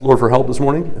Lord, for help this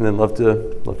morning, and then love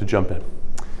to jump in.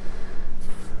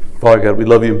 Father God, we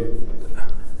love you.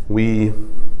 We,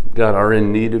 God, are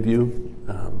in need of you.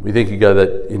 We thank you, God,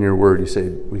 that in your word you say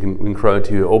we can cry out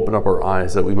to you, open up our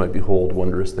eyes that we might behold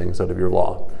wondrous things out of your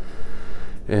law.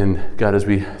 And God, as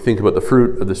we think about the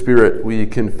fruit of the Spirit, we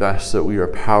confess that we are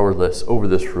powerless over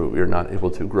this fruit. We are not able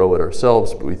to grow it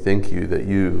ourselves, but we thank you that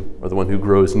you are the one who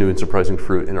grows new and surprising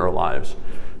fruit in our lives.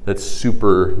 That's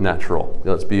supernatural.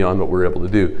 That's beyond what we're able to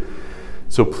do.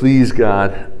 So please,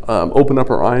 God, open up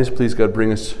our eyes. Please, God,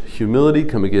 bring us humility,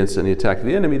 come against any attack of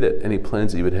the enemy, that any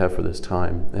plans that you would have for this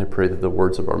time. And I pray that the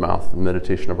words of our mouth and the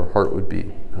meditation of our heart would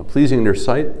be pleasing in your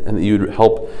sight, and that you would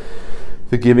help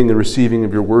the giving and receiving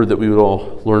of your word, that we would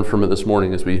all learn from it this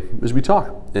morning as we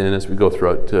talk and as we go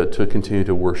throughout to continue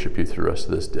to worship you through us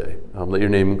this day. Let your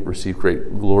name receive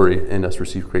great glory and us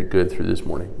receive great good through this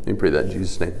morning. We pray that in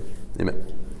Jesus' name.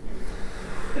 Amen.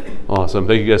 Awesome.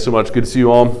 Thank you guys so much. Good to see you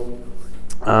all.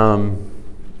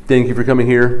 Thank you for coming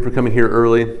here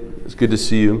early. It's good to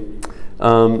see you.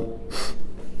 Kind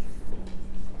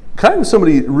of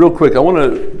somebody, real quick, I want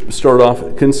to start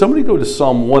off. Can somebody go to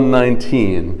Psalm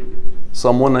 119?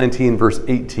 Psalm 119, verse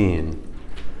 18.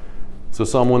 So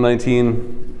Psalm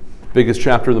 119, biggest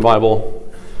chapter in the Bible,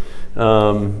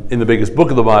 in the biggest book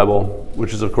of the Bible,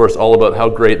 which is, of course, all about how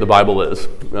great the Bible is.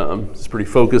 It's pretty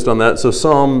focused on that. So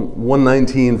Psalm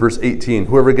 119, verse 18.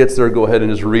 Whoever gets there, go ahead and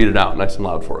just read it out nice and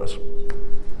loud for us.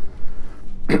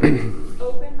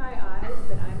 Open my eyes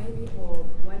that I may behold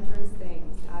wondrous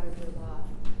things out of your law.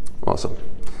 Awesome.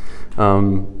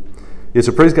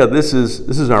 So praise God. This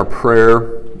is our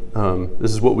prayer.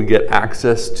 This is what we get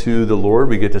access to the Lord.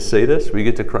 We get to say this. We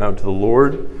get to cry out to the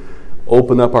Lord.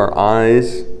 Open up our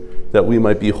eyes that we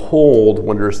might behold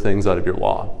wondrous things out of your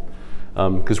law.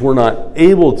 Because we're not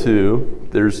able to,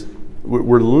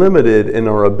 we're limited in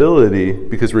our ability,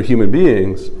 because we're human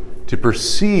beings, to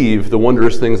perceive the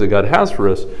wondrous things that God has for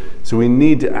us. So we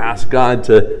need to ask God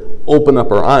to open up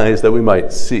our eyes that we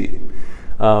might see.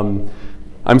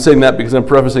 I'm saying that because I'm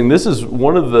prefacing, this is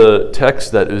one of the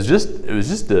texts that it was just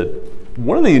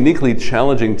one of the uniquely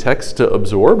challenging texts to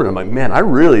absorb, and I'm like, man, I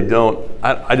really don't.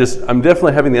 I'm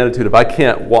definitely having the attitude if I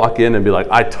can't walk in and be like,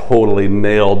 I totally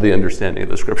nailed the understanding of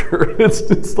the scripture.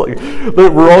 It's like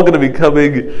we're all going to be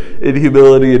coming in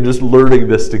humility and just learning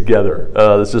this together.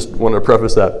 That's just want to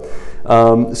preface that.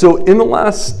 So in the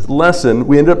last lesson,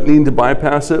 we ended up needing to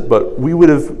bypass it, but we would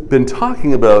have been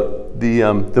talking about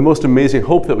the most amazing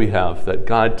hope that we have, that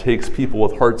God takes people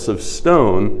with hearts of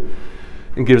stone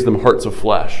and gives them hearts of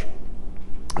flesh.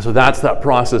 So that's that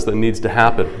process that needs to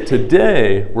happen.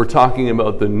 Today, we're talking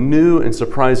about the new and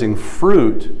surprising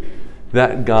fruit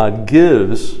that God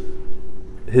gives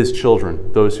his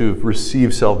children, those who've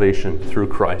received salvation through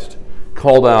Christ,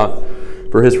 called out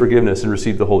for his forgiveness and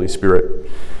received the Holy Spirit.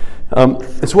 And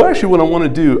so what I want to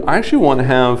do, I actually want to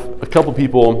have a couple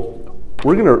people,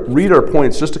 we're going to read our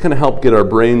points just to kind of help get our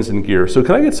brains in gear. So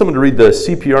can I get someone to read the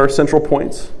CPR central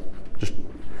points?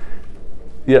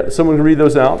 Someone can read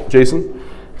those out. Jason?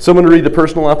 Someone to read the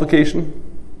personal application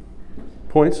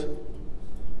points?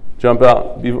 Jump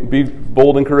out. Be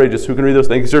bold and courageous. Who can read those?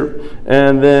 Thank you, sir.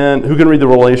 And then who can read the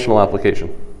relational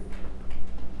application?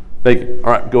 Thank you. All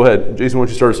right, go ahead. Jason, why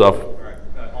don't you start us off? All right.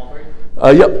 All three?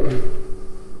 Yep.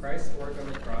 Christ's work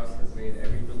on the cross has made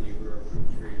every believer a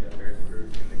fruit tree that bears fruit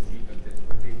in the heat of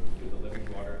difficulty through the living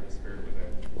water of the Spirit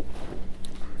within.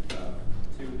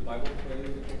 Two, the Bible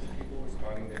clearly depicts people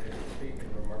responding to difficulty in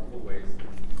remarkable ways.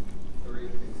 Three,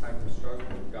 in times of struggle,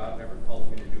 God never calls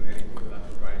me to do anything without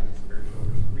providing spiritual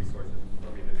resources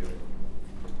for me to do it.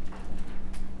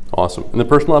 Awesome. And the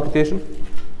personal application?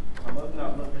 I must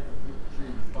not look at the fruit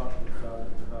tree responsible to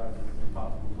God as an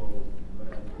impossible goal, but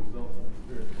as a result of the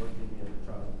Spirit working in the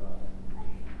child of God.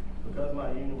 Because my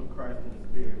union with Christ in the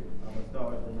Spirit, I must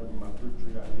always remember my fruit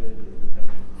tree identity and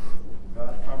protection.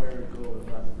 God's primary goal is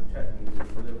not to protect me or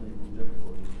deliver me from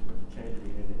difficulties, but to change me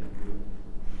into his good.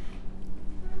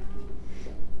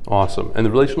 Awesome. And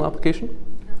the relational application?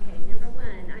 Okay, number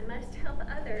one, I must help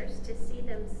others to see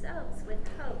themselves with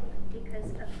hope because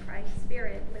of Christ's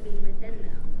Spirit living within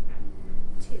them.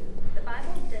 Two, the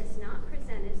Bible does not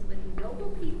present us with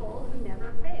noble people who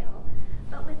never fail,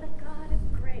 but with a God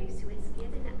of grace who has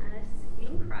given us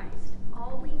in Christ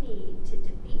all we need to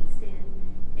defeat sin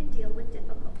and deal with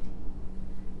difficulty.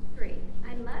 Three,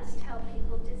 I must help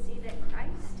people to see that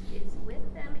Christ is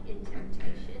with them in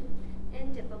temptation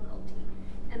and difficulty,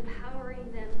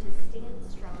 empowering them to stand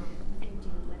strong and do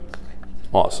what is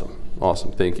right.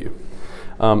 Awesome. Thank you.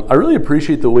 I really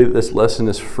appreciate the way that this lesson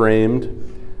is framed,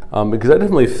 because I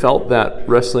definitely felt that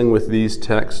wrestling with these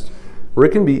texts. where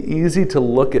it can be easy to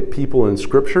look at people in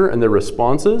Scripture and their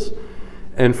responses,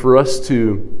 and for us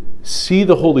to see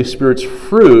the Holy Spirit's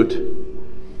fruit,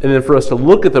 and then for us to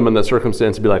look at them in that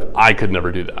circumstance and be like, I could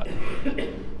never do that.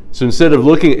 So instead of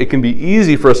looking, it can be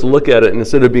easy for us to look at it, and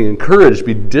instead of being encouraged,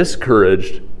 be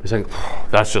discouraged by saying,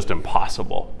 that's just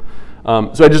impossible.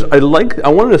 So I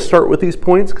wanted to start with these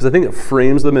points because I think it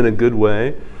frames them in a good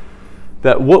way.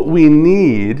 That what we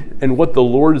need and what the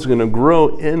Lord is going to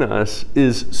grow in us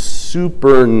is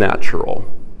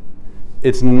supernatural.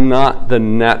 It's not the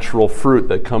natural fruit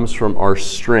that comes from our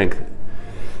strength.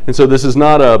 And so this is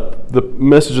not the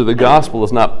message of the gospel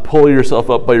is not pull yourself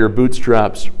up by your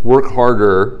bootstraps, work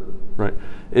harder, right?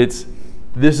 This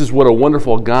is what a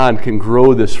wonderful God can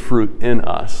grow this fruit in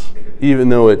us, even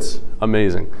though it's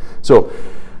amazing. So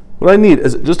what I need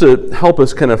is just to help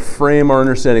us kind of frame our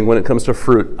understanding when it comes to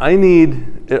fruit.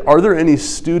 Are there any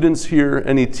students here,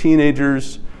 any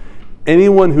teenagers,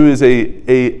 anyone who is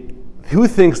who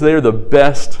thinks they're the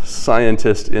best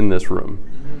scientist in this room?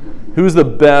 Who's the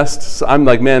best? I'm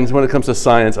like, man, when it comes to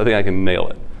science, I think I can nail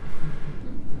it.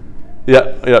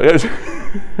 Yeah.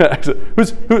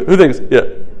 Who thinks? Yeah.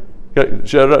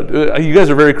 Shout out. You guys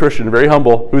are very Christian, very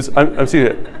humble. I'm seeing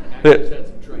it. Yeah.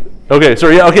 Okay,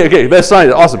 sorry. Yeah. Okay. Best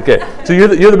scientist. Awesome. Okay. So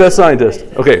you're the best scientist.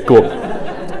 Okay. Cool.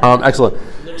 Excellent.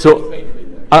 So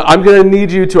I'm going to need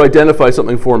you to identify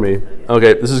something for me.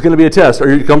 Okay. This is going to be a test.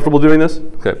 Are you comfortable doing this?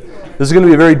 Okay. This is going to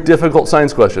be a very difficult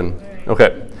science question.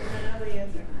 Okay.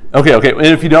 Okay, and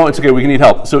if you don't, it's okay, we can need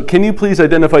help. So can you please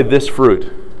identify this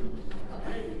fruit?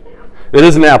 It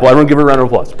is an apple. Everyone give it a round of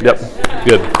applause. Yep,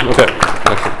 good, okay,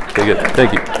 excellent, okay, good,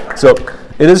 thank you. So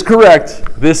it is correct,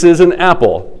 this is an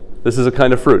apple. This is a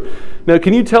kind of fruit. Now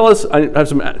can you tell us, I have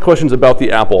some questions about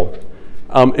the apple.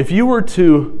 If you were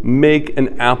to make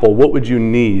an apple, what would you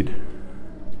need?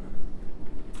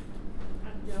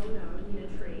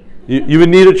 You would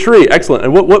need a tree, excellent.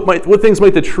 And what things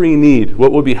might the tree need?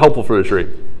 What would be helpful for the tree?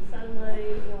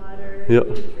 Sunlight, water, yep.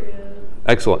 nutrients,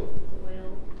 excellent.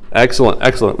 oil.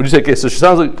 Excellent. Would you say, okay, so it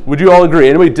sounds like, would you all agree?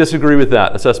 Anybody disagree with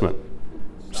that assessment?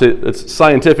 Say it's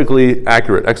scientifically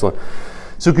accurate, excellent.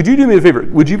 So could you do me a favor?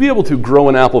 Would you be able to grow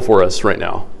an apple for us right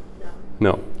now?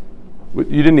 No. You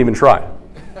didn't even try.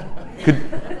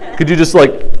 Could you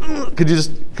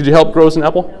help grow us an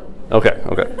apple? No. Okay.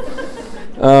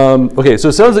 Okay, so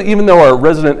it sounds like even though our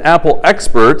resident apple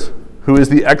expert, who is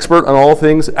the expert on all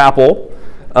things apple,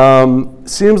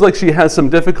 seems like she has some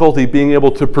difficulty being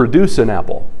able to produce an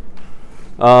apple.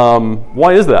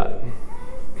 Why is that?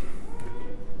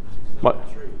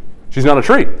 She's not a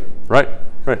tree, right?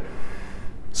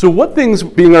 So what things,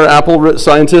 being our apple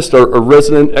scientist or a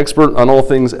resident expert on all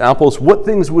things apples, what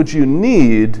things would you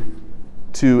need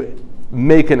to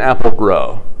make an apple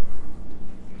grow?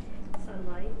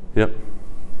 Sunlight. Yep.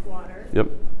 Water. Yep.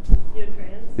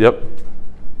 Nutrients. Yep.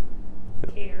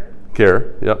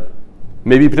 Care. Yep.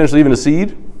 Maybe potentially even a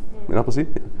seed. An apple seed.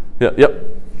 Yeah. Yep.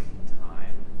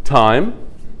 Time.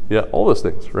 Yeah. All those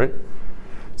things, right?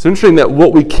 It's interesting that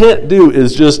what we can't do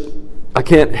is just, I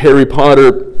can't Harry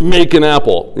Potter make an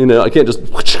apple. I can't just,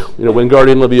 when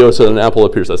Guardian Leviosa an apple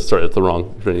appears. That's the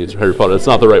wrong. It's Harry Potter. That's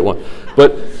not the right one.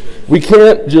 But we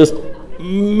can't just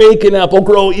make an apple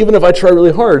grow, even if I try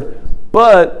really hard.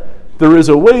 But there is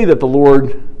a way that the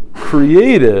Lord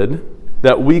created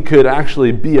that we could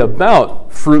actually be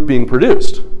about fruit being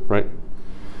produced, right?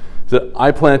 So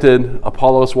I planted,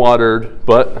 Apollos watered,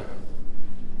 but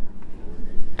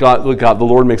God, the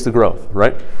Lord makes the growth,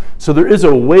 right? So there is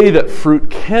a way that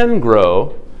fruit can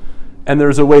grow, and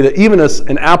there's a way that even as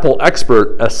an apple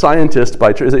expert, a scientist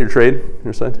by trade, is that your trade?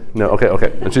 You're a scientist? No,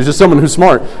 okay. And she's just someone who's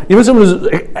smart. Even someone who's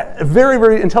very,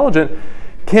 very intelligent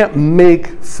can't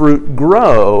make fruit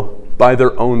grow by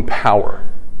their own power,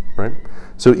 right?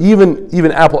 So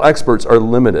even apple experts are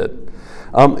limited.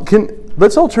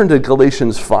 Let's all turn to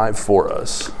Galatians 5 for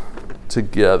us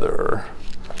together.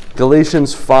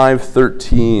 Galatians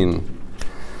 5:13.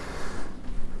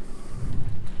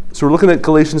 So we're looking at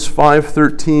Galatians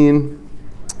 5:13.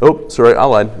 Oh, sorry, I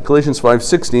lied. Galatians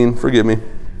 5:16. Forgive me.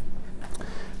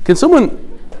 Can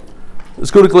someone?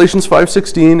 Let's go to Galatians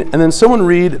 5:16, and then someone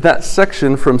read that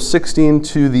section from 16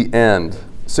 to the end,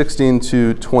 16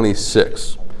 to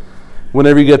 26.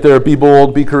 Whenever you get there, be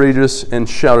bold, be courageous, and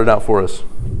shout it out for us.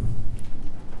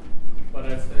 But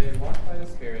I say, walk by the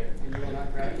Spirit, and you will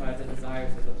not gratify the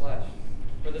desires of the flesh.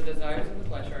 For the desires of the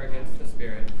flesh are against the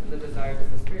Spirit, and the desires of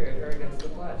the Spirit are against the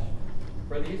flesh.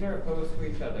 For these are opposed to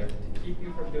each other, to keep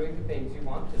you from doing the things you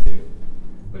want to do.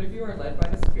 But if you are led by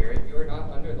the Spirit, you are not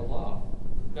under the law.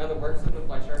 Now the works of the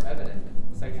flesh are evident: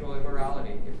 sexual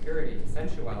immorality, impurity,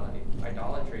 sensuality,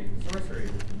 idolatry, sorcery,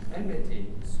 enmity,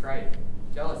 strife,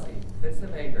 jealousy, fits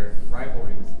of anger,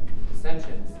 rivalries,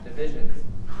 dissensions, divisions,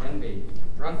 envy,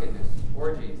 drunkenness,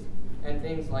 orgies, and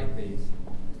things like these.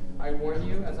 I warn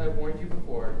you, as I warned you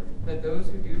before, that those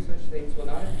who do such things will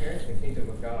not inherit the kingdom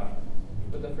of God.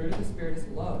 But the fruit of the Spirit is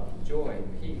love, joy,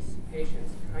 peace,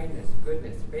 patience, kindness,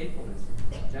 goodness, faithfulness,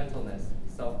 gentleness,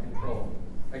 self-control.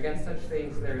 Against such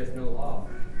things there is no law.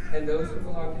 And those who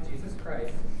belong to Jesus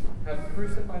Christ have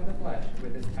crucified the flesh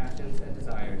with its passions and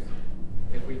desires.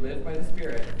 If we live by the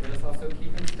Spirit, let us also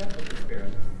keep in step with the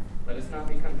Spirit. Let us not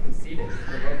become conceited,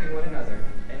 provoking one another,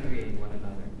 envying one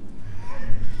another.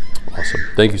 Awesome.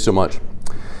 Thank you so much.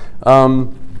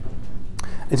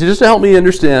 And so just to help me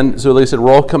understand, so like I said,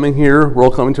 we're all coming here, we're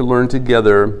all coming to learn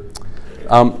together.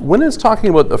 When it's talking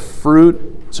about the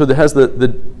fruit, so that has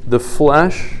the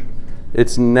flesh,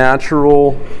 it's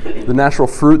natural, the natural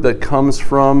fruit that comes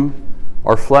from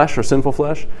our flesh, our sinful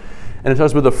flesh, and it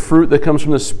talks about the fruit that comes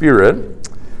from the Spirit.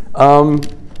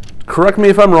 Correct me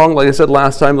if I'm wrong. Like I said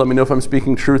last time, let me know if I'm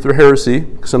speaking truth or heresy.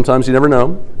 Sometimes you never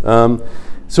know.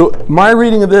 So my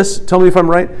reading of this, tell me if I'm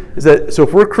right, is that so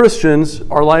if we're Christians,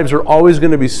 our lives are always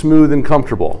going to be smooth and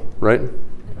comfortable, right?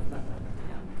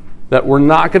 That we're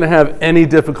not going to have any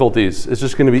difficulties. It's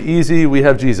just going to be easy. We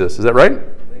have Jesus. Is that right? I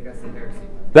think that's the heresy.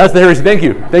 That's the heresy. Thank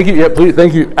you. Thank you. Yeah, please.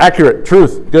 Thank you. Accurate.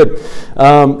 Truth. Good.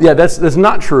 Yeah, that's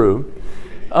not true.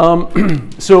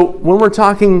 So when we're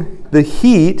talking the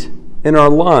heat in our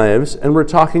lives and we're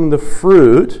talking the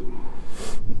fruit,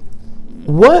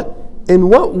 in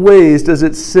what ways does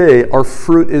it say our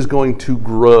fruit is going to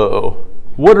grow?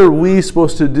 What are we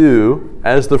supposed to do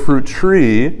as the fruit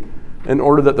tree in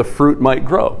order that the fruit might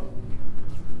grow?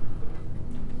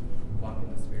 Walk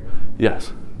in the Spirit.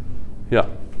 Yes. Yeah.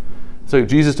 So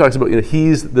Jesus talks about,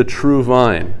 he's the true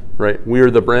vine, right? We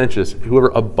are the branches. Whoever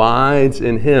abides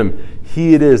in him,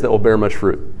 he it is that will bear much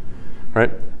fruit,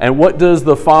 right? And what does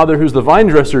the Father who's the vine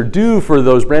dresser do for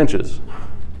those branches?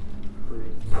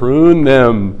 Prune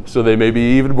them so they may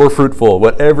be even more fruitful.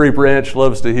 What every branch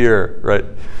loves to hear, right?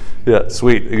 Yeah,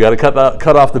 sweet. You got to cut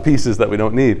off the pieces that we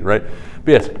don't need, right?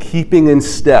 But yes, keeping in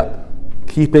step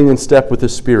with the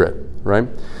Spirit, right?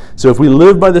 So if we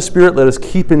live by the Spirit, let us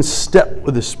keep in step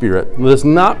with the Spirit. Let us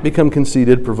not become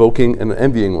conceited, provoking, and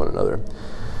envying one another.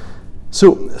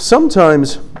 So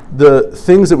sometimes the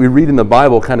things that we read in the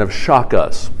Bible kind of shock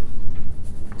us.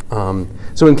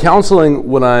 So in counseling,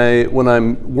 when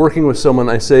I'm working with someone,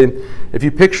 I say, if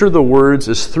you picture the words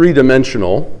as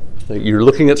three-dimensional, like you're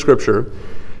looking at Scripture,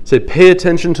 say pay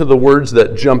attention to the words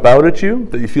that jump out at you,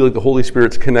 that you feel like the Holy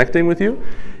Spirit's connecting with you,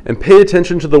 and pay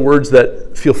attention to the words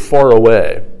that feel far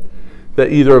away,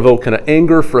 that either evoke kind of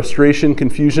anger, frustration,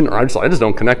 confusion, or I just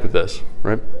don't connect with this,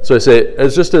 right? So I say,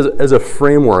 as a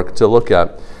framework to look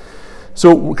at.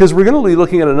 So, because we're going to be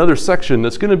looking at another section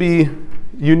that's going to be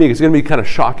unique. It's going to be kind of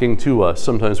shocking to us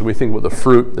sometimes when we think about the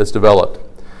fruit that's developed.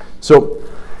 So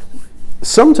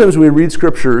sometimes when we read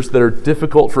scriptures that are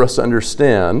difficult for us to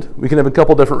understand, we can have a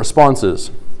couple different responses.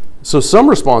 So some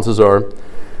responses are,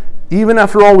 even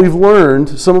after all we've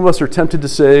learned, some of us are tempted to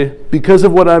say, because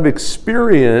of what I've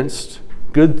experienced,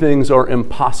 good things are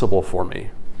impossible for me.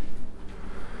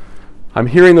 I'm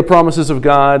hearing the promises of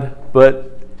God, but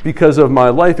because of my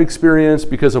life experience,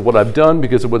 because of what I've done,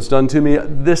 because of what's done to me,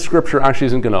 this scripture actually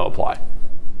isn't going to apply.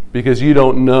 Because you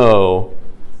don't know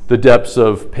the depths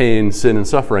of pain, sin, and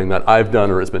suffering that I've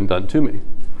done or has been done to me.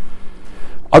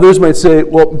 Others might say,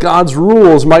 well, God's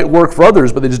rules might work for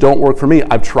others, but they just don't work for me.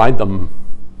 I've tried them.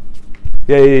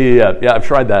 Yeah, I've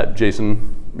tried that,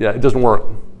 Jason. Yeah, it doesn't work.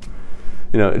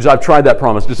 I've tried that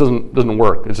promise. It just doesn't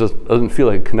work. It just doesn't feel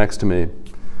like it connects to me.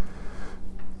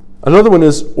 Another one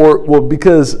is,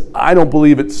 because I don't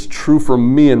believe it's true for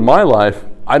me in my life,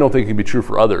 I don't think it can be true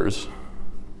for others.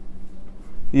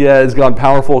 Yeah, is God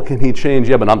powerful? Can he change?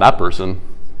 Yeah, but not that person.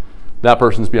 That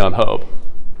person's beyond hope.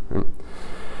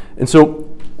 And so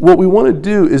what we want to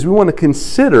do is we want to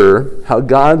consider how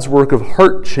God's work of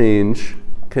heart change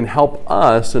can help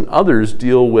us and others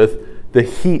deal with the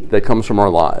heat that comes from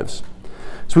our lives.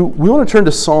 So we want to turn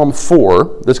to Psalm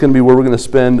 4. That's going to be where we're going to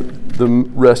spend the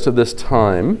rest of this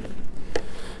time.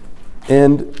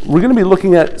 And we're going to be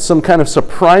looking at some kind of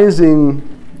surprising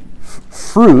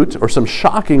fruit or some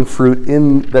shocking fruit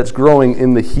that's growing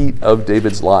in the heat of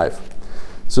David's life.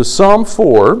 So Psalm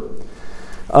 4,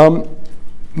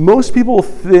 most people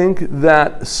think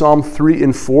that Psalm 3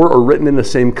 and 4 are written in the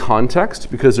same context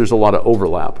because there's a lot of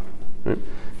overlap. Right?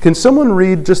 Can someone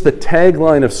read just the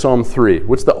tagline of Psalm 3?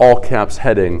 What's the all caps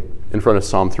heading in front of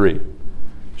Psalm 3?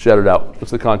 Shout it out.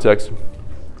 What's the context?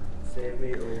 Save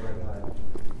me, O my God.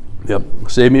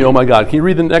 Yep. Save me, oh my God. Can you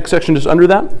read the next section just under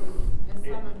that? A Psalm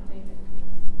of David.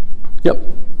 Yep.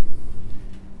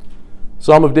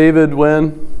 Psalm of David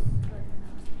when?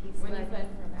 When he fled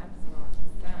from Absalom,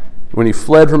 his son. When he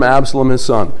fled from Absalom, his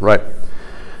son. Right.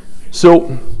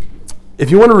 So,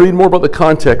 if you want to read more about the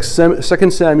context,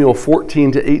 2 Samuel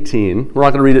 14 to 18, we're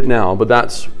not going to read it now, but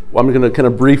I'm going to kind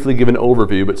of briefly give an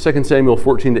overview, but 2 Samuel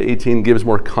 14 to 18 gives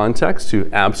more context to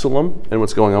Absalom and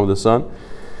what's going on with his son.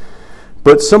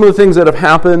 But some of the things that have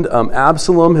happened,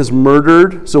 Absalom has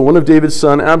murdered, so one of David's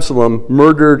son, Absalom,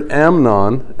 murdered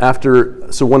Amnon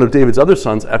one of David's other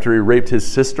sons, after he raped his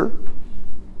sister.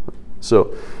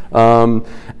 So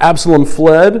Absalom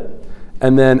fled,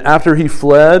 and then after he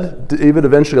fled, David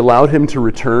eventually allowed him to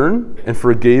return and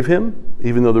forgave him,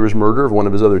 even though there was murder of one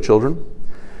of his other children.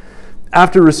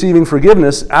 After receiving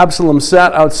forgiveness, Absalom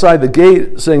sat outside the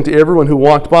gate saying to everyone who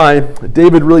walked by,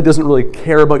 David really doesn't really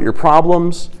care about your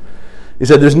problems. He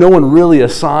said, there's no one really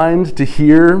assigned to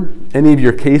hear any of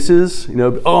your cases.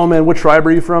 Oh man, what tribe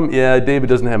are you from? Yeah, David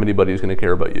doesn't have anybody who's going to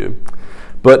care about you.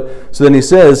 But, so then he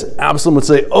says, Absalom would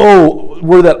say, oh,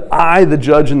 were that I the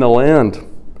judge in the land.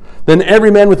 Then every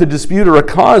man with a dispute or a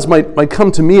cause might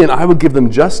come to me, and I would give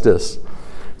them justice.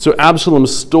 So Absalom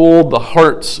stole the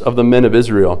hearts of the men of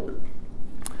Israel.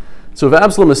 So if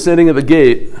Absalom is sitting at the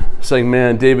gate saying,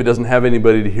 man, David doesn't have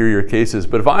anybody to hear your cases,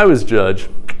 but if I was judge,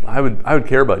 I would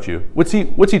care about you. What's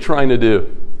he trying to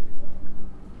do?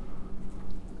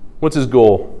 What's his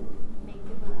goal?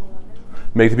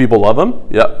 Make the people love him?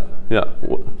 Yeah.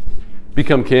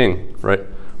 Become king, right?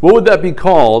 What would that be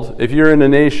called if you're in a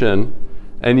nation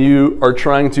and you are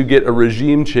trying to get a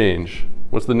regime change?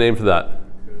 What's the name for that?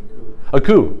 A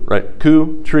coup, right?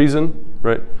 Coup, treason,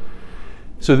 right?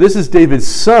 So this is David's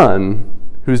son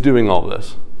who's doing all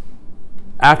this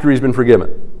after he's been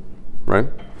forgiven, right?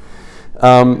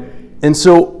 And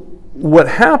so what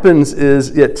happens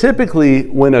is, typically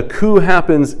when a coup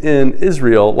happens in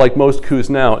Israel, like most coups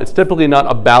now, it's typically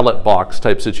not a ballot box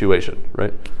type situation,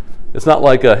 right? It's not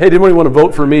like, hey, did anybody want to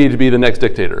vote for me to be the next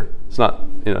dictator? It's not,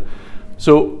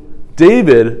 So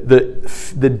David,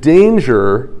 the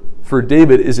danger for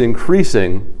David is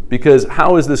increasing, because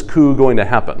how is this coup going to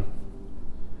happen?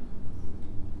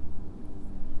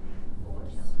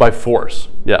 By force,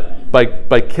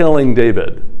 by killing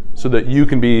David so that you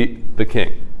can be the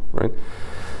king, right?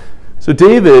 So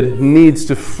David needs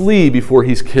to flee before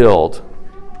he's killed.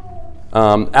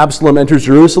 Absalom enters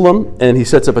Jerusalem and he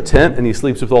sets up a tent and he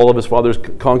sleeps with all of his father's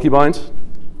concubines,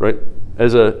 right?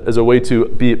 As a way to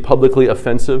be publicly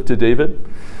offensive to David.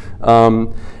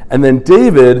 And then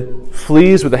David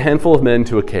flees with a handful of men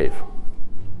to a cave.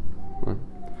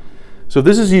 So if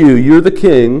this is you're the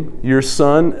king, your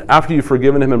son, after you've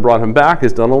forgiven him and brought him back,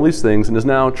 has done all these things and is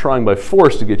now trying by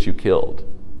force to get you killed.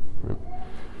 Right?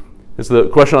 It's the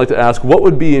question I like to ask, what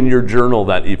would be in your journal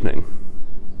that evening?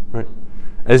 Right?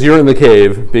 As you're in the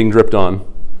cave being dripped on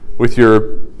with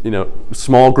your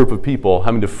small group of people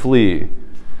having to flee.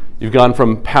 You've gone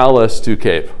from palace to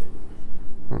cave.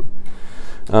 Right?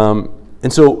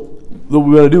 And so what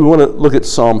we want to look at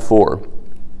Psalm 4.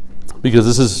 Because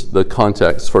this is the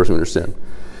context as far as we understand.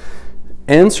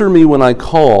 Answer me when I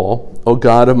call, O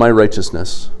God of my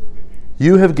righteousness.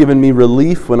 You have given me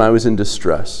relief when I was in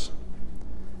distress.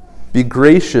 Be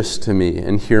gracious to me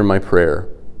and hear my prayer.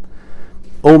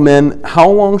 O men, how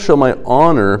long shall my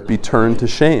honor be turned to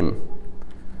shame?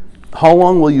 How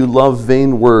long will you love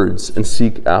vain words and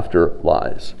seek after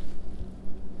lies?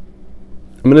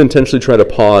 I'm going to intentionally try to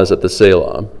pause at the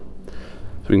Selah, so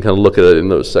we can kind of look at it in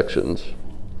those sections.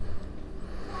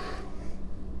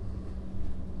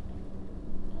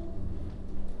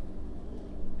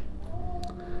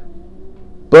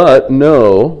 But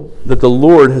know that the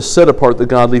Lord has set apart the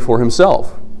godly for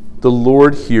himself. The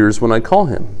Lord hears when I call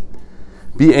him.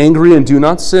 Be angry and do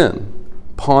not sin.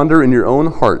 Ponder in your own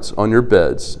hearts on your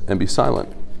beds and be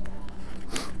silent.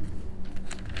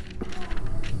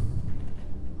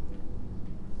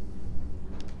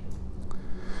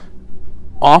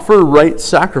 Offer right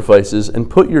sacrifices and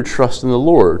put your trust in the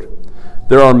Lord.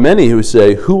 There are many who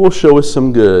say, who will show us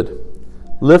some good?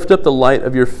 Lift up the light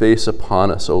of your face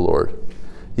upon us, O Lord.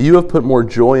 You have put more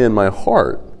joy in my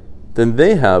heart than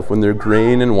they have when their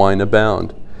grain and wine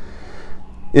abound.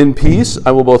 In peace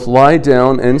I will both lie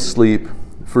down and sleep,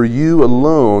 for you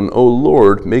alone, O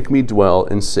Lord, make me dwell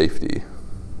in safety.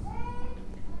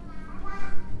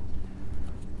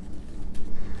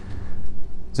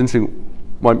 It's interesting.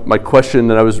 My question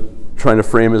that I was trying to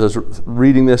frame as I was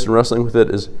reading this and wrestling with it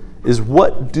is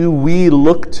what do we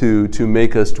look to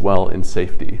make us dwell in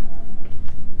safety?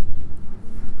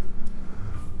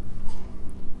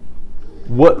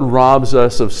 What robs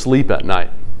us of sleep at night?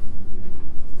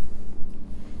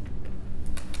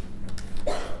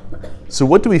 So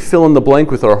what do we fill in the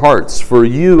blank with our hearts? For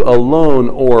you alone,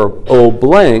 or O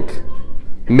blank,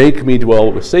 make me dwell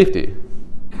with safety.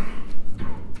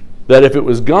 That if it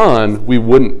was gone, we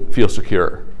wouldn't feel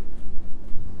secure.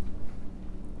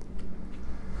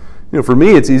 For me,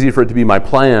 it's easy for it to be my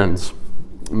plans,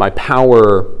 my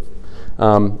power.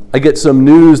 I get some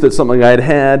news that something I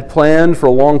had planned for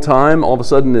a long time all of a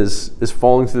sudden is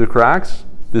falling through the cracks.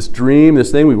 This dream,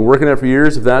 this thing we've been working at for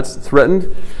years, if that's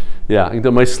threatened,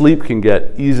 my sleep can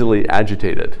get easily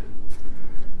agitated.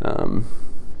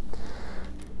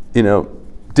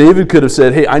 David could have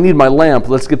said, hey, I need my lamp.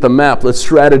 Let's get the map. Let's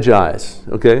strategize.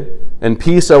 Okay? And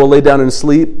peace I will lay down and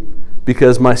sleep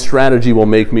because my strategy will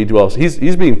make me dwell. So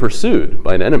he's being pursued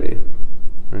by an enemy.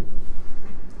 Right?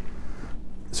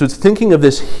 So it's thinking of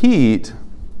this heat.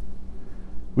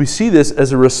 We see this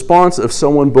as a response of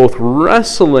someone both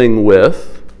wrestling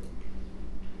with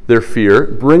their fear,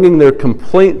 bringing their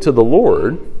complaint to the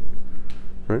Lord,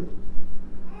 right?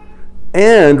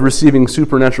 And receiving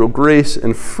supernatural grace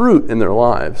and fruit in their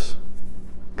lives.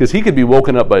 Because he could be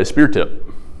woken up by a spear tip.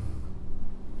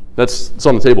 It's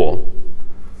on the table.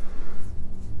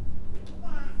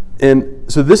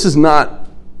 And so this is not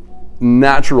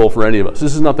natural for any of us.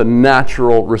 This is not the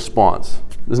natural response.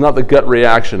 This is not the gut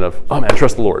reaction of, oh man, I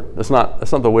trust the Lord. That's not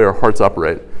the way our hearts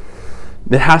operate.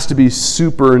 It has to be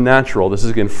supernatural. This is,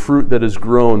 again, fruit that is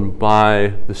grown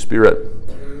by the Spirit.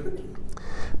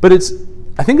 But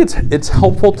I think it's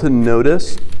helpful to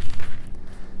notice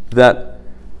that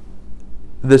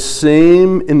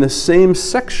in the same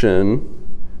section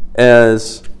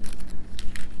as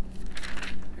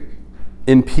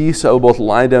in peace I will both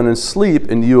lie down and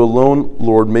sleep, and you alone,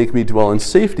 Lord, make me dwell in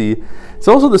safety. It's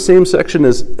also the same section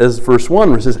as verse 1,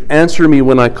 where it says, answer me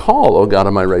when I call, O God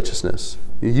of my righteousness.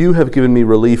 You have given me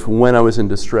relief when I was in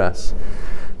distress.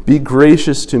 Be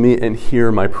gracious to me and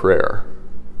hear my prayer.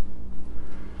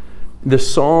 The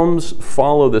Psalms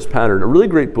follow this pattern. A really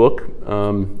great book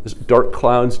is Dark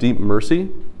Clouds, Deep Mercy,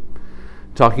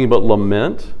 talking about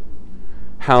lament.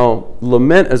 How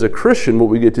lament as a Christian, what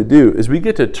we get to do is we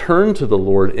get to turn to the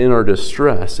Lord in our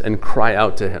distress and cry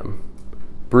out to him,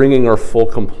 bringing our full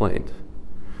complaint.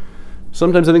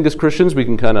 Sometimes I think as Christians we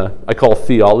can I call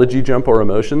theology jump our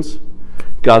emotions.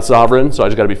 God's sovereign, so I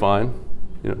just got to be fine.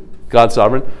 God's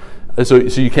sovereign. And so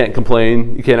you can't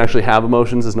complain. You can't actually have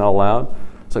emotions. It's not allowed.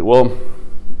 It's like, well,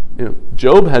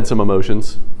 Job had some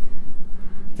emotions.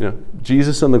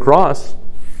 Jesus on the cross,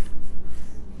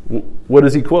 what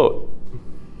does he quote?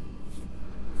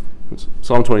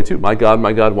 Psalm 22, my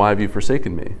God, why have you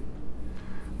forsaken me?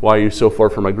 Why are you so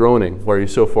far from my groaning? Why are you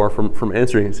so far from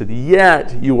answering? He said,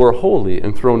 yet you are holy,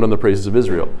 enthroned on the praises of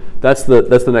Israel. That's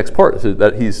the next part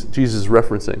that Jesus is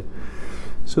referencing.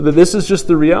 So that this is just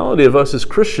the reality of us as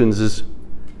Christians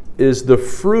is the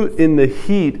fruit in the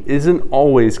heat isn't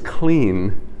always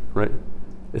clean, right?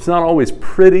 It's not always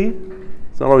pretty.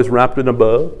 It's not always wrapped in a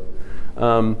bow.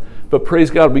 But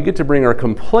praise God, we get to bring our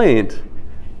complaint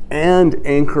and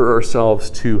anchor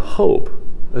ourselves to hope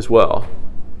as well.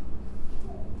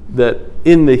 That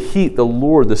in the heat, the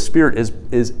Lord, the Spirit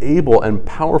is able and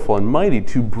powerful and mighty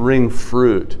to bring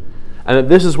fruit. And that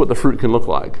this is what the fruit can look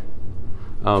like.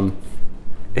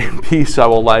 In peace I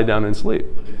will lie down and sleep.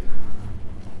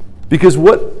 Because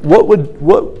what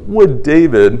would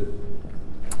David,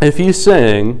 if he's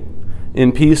saying,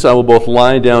 in peace I will both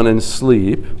lie down and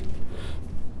sleep,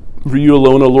 for you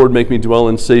alone, O Lord, make me dwell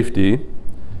in safety,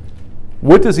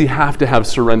 what does he have to have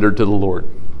surrendered to the Lord?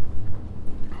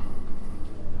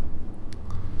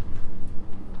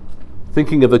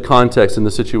 Thinking of the context and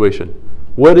the situation,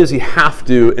 what does he have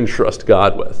to entrust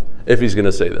God with if he's going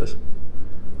to say this?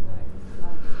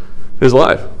 His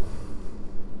life.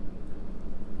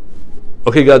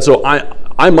 Okay, God, so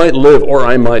I might live or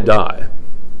I might die.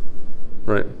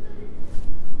 Right?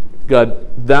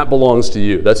 God, that belongs to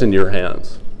you. That's in your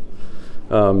hands.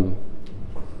 Even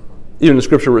in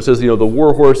Scripture where it says, the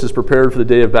war horse is prepared for the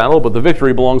day of battle, but the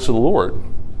victory belongs to the Lord.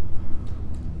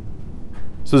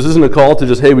 So this isn't a call to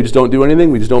just, hey, we just don't do anything.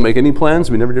 We just don't make any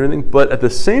plans. We never do anything. But at the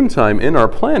same time, in our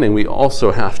planning, we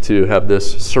also have to have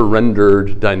this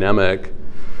surrendered dynamic.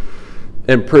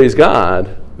 And praise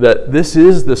God that this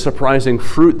is the surprising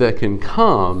fruit that can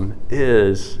come,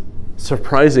 is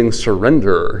surprising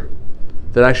surrender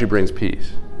that actually brings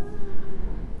peace.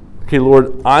 Okay,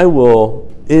 Lord,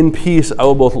 in peace I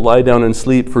will both lie down and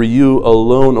sleep. For you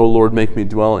alone, O Lord, make me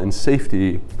dwell in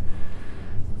safety.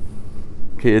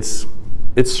 Okay, it's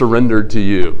surrendered to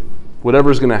you.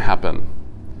 Whatever's going to happen.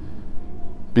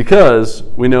 Because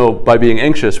we know by being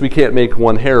anxious, we can't make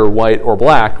one hair white or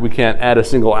black. We can't add a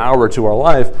single hour to our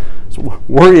life. So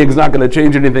worrying is not going to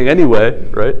change anything anyway,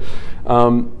 right?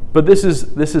 But this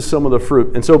is some of the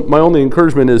fruit. And so my only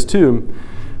encouragement is too,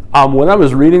 when I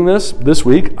was reading this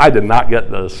week, I did not get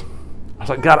this. I was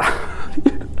like, God,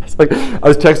 I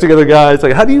was texting other guys,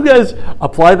 like, how do you guys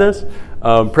apply this?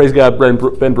 Praise God,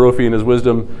 Ben Brophy in his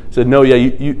wisdom said, no,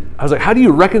 yeah, I was like, how do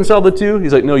you reconcile the two?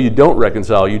 He's like, no, you don't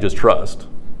reconcile, you just trust.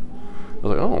 I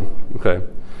was like, oh, okay.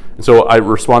 And so I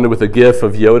responded with a gif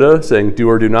of Yoda saying, do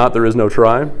or do not, there is no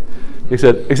try. He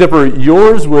said, except for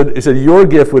your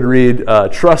gif would read,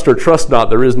 trust or trust not,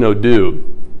 there is no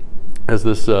do. As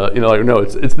this,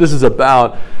 this is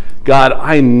about, God,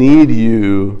 I need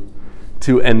you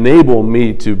to enable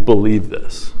me to believe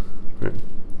this. Right?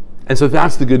 And so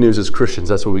that's the good news as Christians.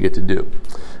 That's what we get to do.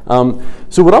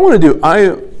 So what I want to do, I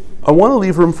want to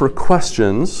leave room for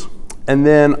questions, and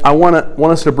then I want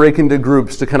us to break into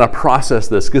groups to kind of process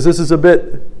this, because this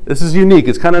is unique.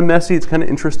 It's kind of messy. It's kind of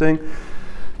interesting.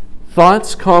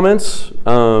 Thoughts, comments,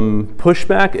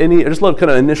 pushback, I just love kind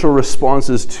of initial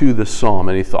responses to the psalm.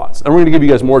 Any thoughts? And we're going to give you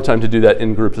guys more time to do that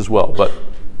in groups as well. But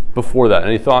before that,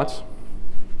 any thoughts?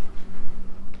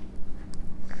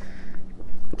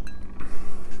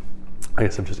 I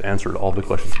guess I've just answered all the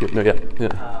questions. No, yeah.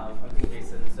 Okay,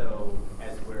 Jason, so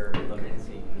as we're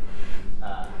lamenting,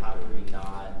 how do we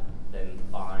not then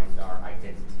find our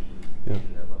identity in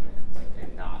the lament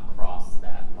and not cross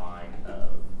that line of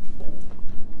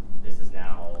this is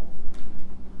now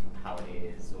how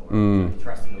it is, or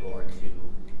trusting the Lord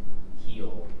to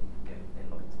heal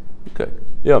and lament? Okay,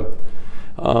 yeah.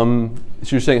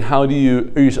 So you're saying, are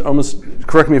you almost,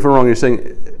 correct me if I'm wrong, you're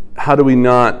saying, how do we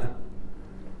not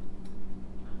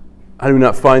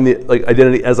find the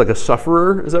identity as a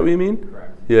sufferer? Is that what you mean?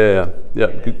 Correct. Yeah.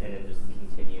 And then just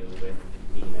continue with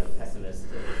being a pessimist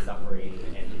and suffering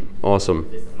and awesome.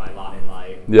 This is my lot in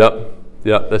life.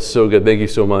 Yep, that's so good. Thank you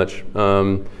so much.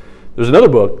 There's another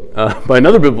book by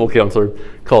another biblical counselor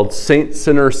called Saint,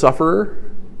 Sinner, Sufferer.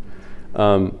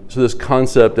 So this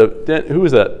concept of, who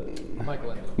is that?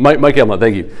 Mike Emlett,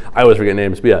 thank you. I always forget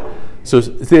names, but yeah. So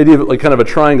it's the idea of kind of a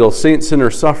triangle, saint,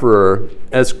 sinner, sufferer.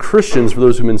 As Christians, for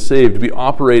those who've been saved, we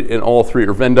operate in all three,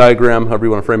 or Venn diagram, however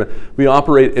you want to frame it, we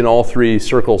operate in all three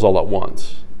circles all at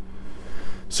once.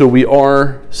 So we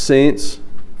are saints,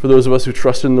 for those of us who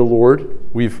trust in the Lord.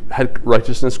 We've had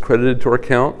righteousness credited to our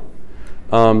account.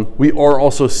 We are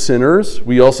also sinners.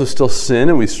 We also still sin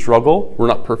and we struggle. We're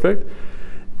not perfect.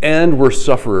 And we're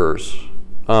sufferers.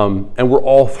 And we're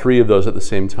all three of those at the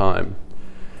same time.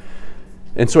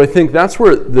 And so I think that's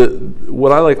where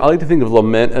I like to think of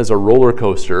lament as a roller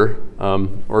coaster,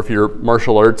 or if you're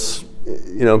martial arts,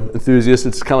 enthusiast,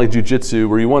 it's kind of like jujitsu,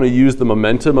 where you want to use the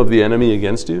momentum of the enemy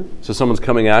against you. So someone's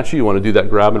coming at you, you want to do that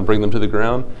grab and bring them to the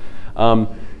ground.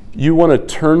 You want to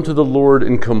turn to the Lord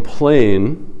and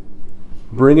complain,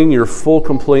 bringing your full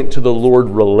complaint to the Lord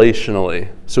relationally.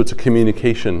 So it's a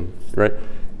communication, right?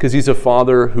 Because He's a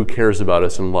Father who cares about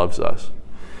us and loves us.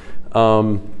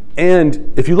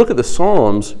 And if you look at the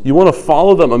Psalms, you want to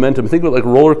follow that momentum. Think of it like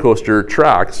roller coaster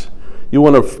tracks. You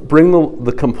want to bring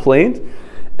the complaint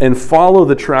and follow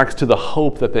the tracks to the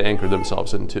hope that they anchor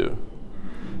themselves into.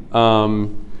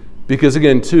 Because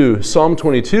again, too, Psalm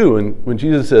 22, and when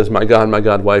Jesus says, my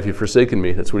God, why have you forsaken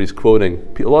me? That's what he's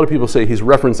quoting. A lot of people say he's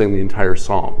referencing the entire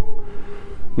Psalm.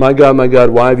 My God,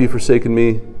 why have you forsaken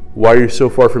me? Why are you so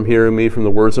far from hearing me, from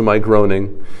the words of my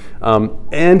groaning?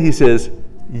 And he says,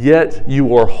 yet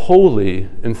you are holy,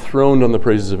 enthroned on the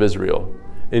praises of Israel.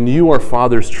 And you, our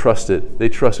fathers, trusted. They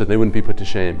trusted. They wouldn't be put to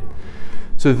shame.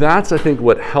 So that's, I think,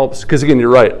 what helps. Because again, you're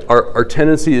right. Our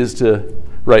tendency is to,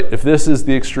 right, if this is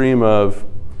the extreme of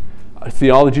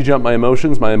theology jump my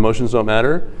emotions don't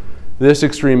matter. This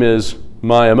extreme is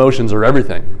my emotions are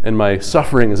everything. And my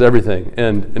suffering is everything.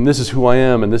 And this is who I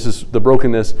am. And this is the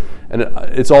brokenness. And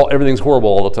everything's horrible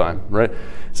all the time, right?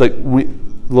 It's like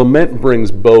lament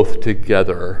brings both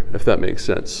together, if that makes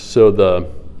sense. So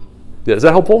is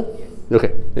that helpful? Yes.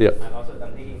 Okay. Yeah. I'm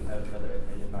thinking of another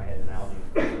in my head analogy.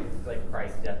 It's like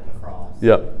Christ's death on the cross.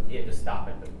 Yeah. He had to stop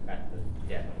at the death on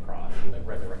the cross. He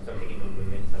resurrected. So I'm thinking of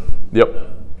momentum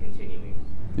continuing.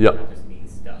 Yep. Not just being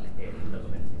stuck in the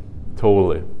momentum.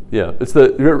 Totally. Yeah. It's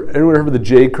anyone heard of the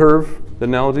J curve, the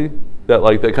analogy?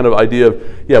 That kind of idea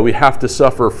of, we have to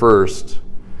suffer first.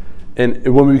 And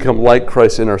when we become like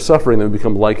Christ in our suffering, then we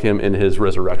become like Him in His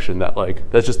resurrection.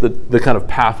 That's just the kind of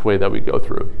pathway that we go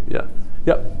through. Yeah.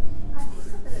 Yep. I think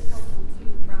something that's helpful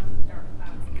too from dark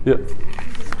clouds. Yep. He's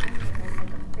reminded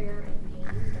of a prayer and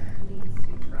pain that leads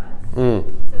to trust. Mm.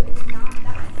 So it's not,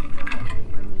 that was super helpful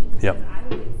for me because Yep. I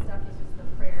would get stuck in just the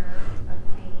prayer of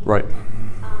pain. Right.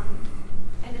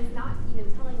 And it's not even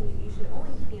telling you should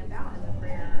only camp out in the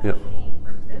prayer Yep. of pain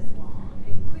for this long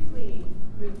and quickly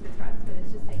move to trust, but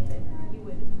it's just saying that you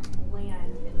would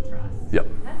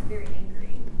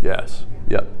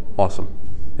Awesome.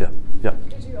 Yeah.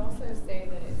 Could you also say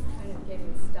that it's kind of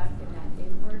getting stuck in that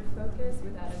inward focus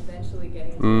without eventually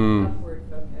getting to an upward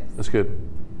focus? That's good.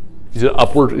 You said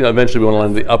upward. Eventually, we want to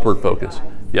land the upward focus.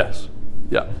 Yes.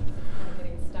 Yeah. Kind of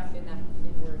getting stuck in that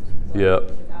inward look Yep.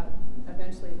 without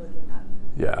eventually looking up.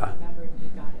 Yeah. Remembering who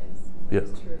God is and what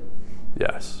is true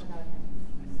Yes. about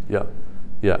Him.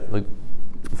 Yeah. Like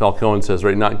Falcone says,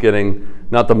 right? Not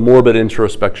the morbid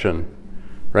introspection,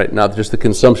 right? Not just the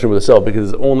consumption with the self,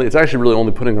 because it's actually really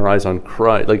only putting our eyes on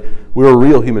Christ. Like, we're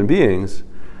real human beings,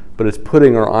 but it's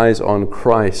putting our eyes on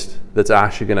Christ that's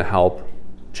actually going to help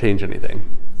change anything,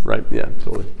 right? Yeah,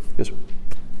 totally. Yes, sir.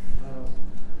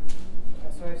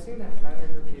 So I've seen that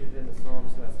pattern repeated in the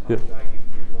Psalms that's talked Yeah. about.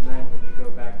 You lament when you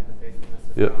go back to the faithfulness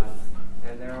of Yeah. God.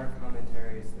 And there are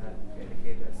commentaries that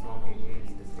indicate that Psalm 88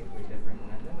 is distinctly different.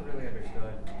 And I've never really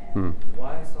understood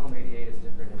why Psalm 88 is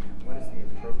different and what is the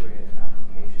appropriate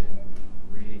application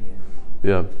reading it.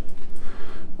 Yeah.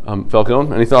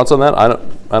 Falcone, any thoughts on that? I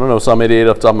don't know Psalm 88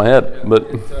 off the top of my head, but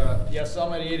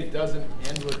Psalm 88, it doesn't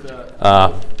end with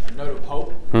a note of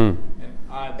hope. And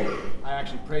I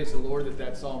actually praise the Lord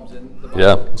that psalm's in the Bible.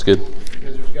 yeah, it's good.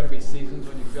 Because there's going to be seasons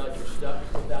when you feel like you're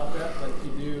stuck without that. But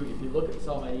if you look at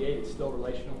Psalm 88, it's still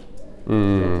relational.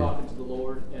 Still talking to the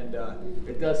Lord. And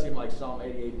it does seem like Psalm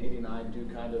 88 and 89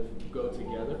 do kind of go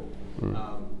together.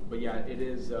 But yeah, it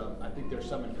is, I think there's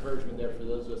some encouragement there for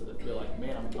those of us that feel like,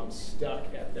 man, I'm stuck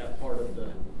at that part of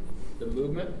the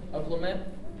movement of lament.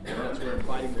 And that's where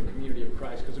inviting the community of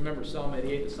Christ. Because remember, Psalm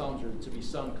 88, the Psalms are to be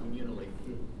sung communally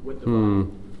with the body.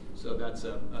 So that's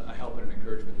a help and an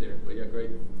encouragement there. But yeah,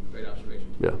 great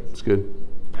observation. Yeah, it's good.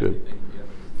 Good. Thank you.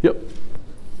 Yep.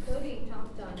 Cody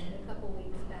talked on it a couple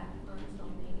weeks back on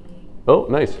Psalm 88. Oh,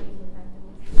 nice.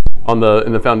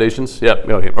 In the foundations? Yeah.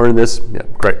 Okay. Or in this? Yeah.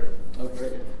 Great. Oh,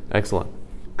 great. Excellent.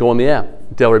 Go on the app.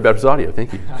 Delray Baptist Audio.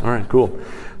 Thank you. All right, cool.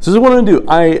 So this is what I'm going to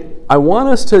do. I want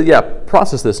us to,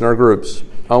 process this in our groups.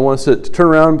 I want us to turn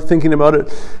around thinking about it.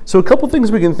 So a couple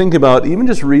things we can think about, even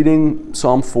just reading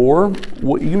Psalm 4,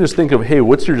 you can just think of, hey,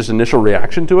 what's your just initial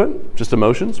reaction to it? Just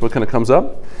emotions, what kind of comes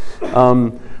up?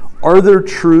 Are there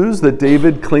truths that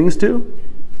David clings to?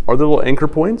 Are there little anchor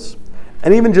points?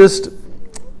 And even just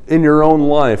in your own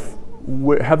life,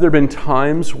 have there been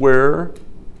times where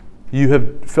you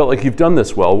have felt like you've done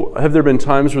this well? Have there been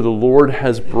times where the Lord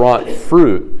has brought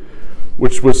fruit,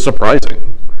 which was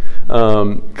surprising?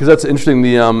 Because that's interesting.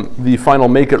 The final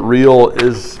make it real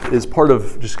is part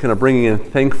of just kind of bringing in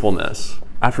thankfulness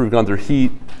after we've gone through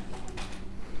heat,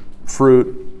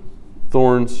 fruit,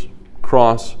 thorns,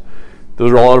 cross.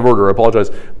 Those are all out of order. I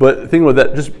apologize. But think about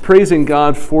that. Just praising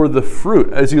God for the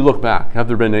fruit as you look back. Have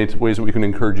there been any ways that we can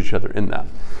encourage each other in that?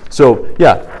 So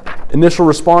initial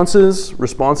responses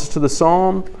to the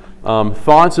psalm.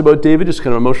 Thoughts about David, just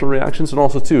kind of emotional reactions, and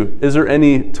also too, is there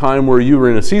any time where you were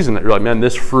in a season that you're like, man,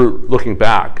 this fruit looking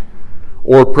back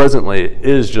or presently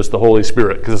is just the Holy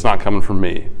Spirit because it's not coming from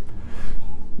me?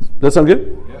 Does that sound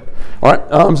good? Yeah. All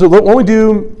right. So why don't we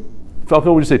do,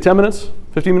 Falcone, would you say 10 minutes,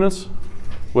 15 minutes?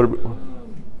 What?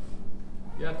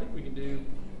 Yeah, I think we can do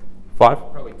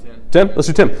 5? probably 10. 10? Let's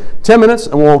do 10. 10 minutes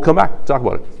and we'll come back and talk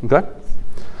about it. Okay?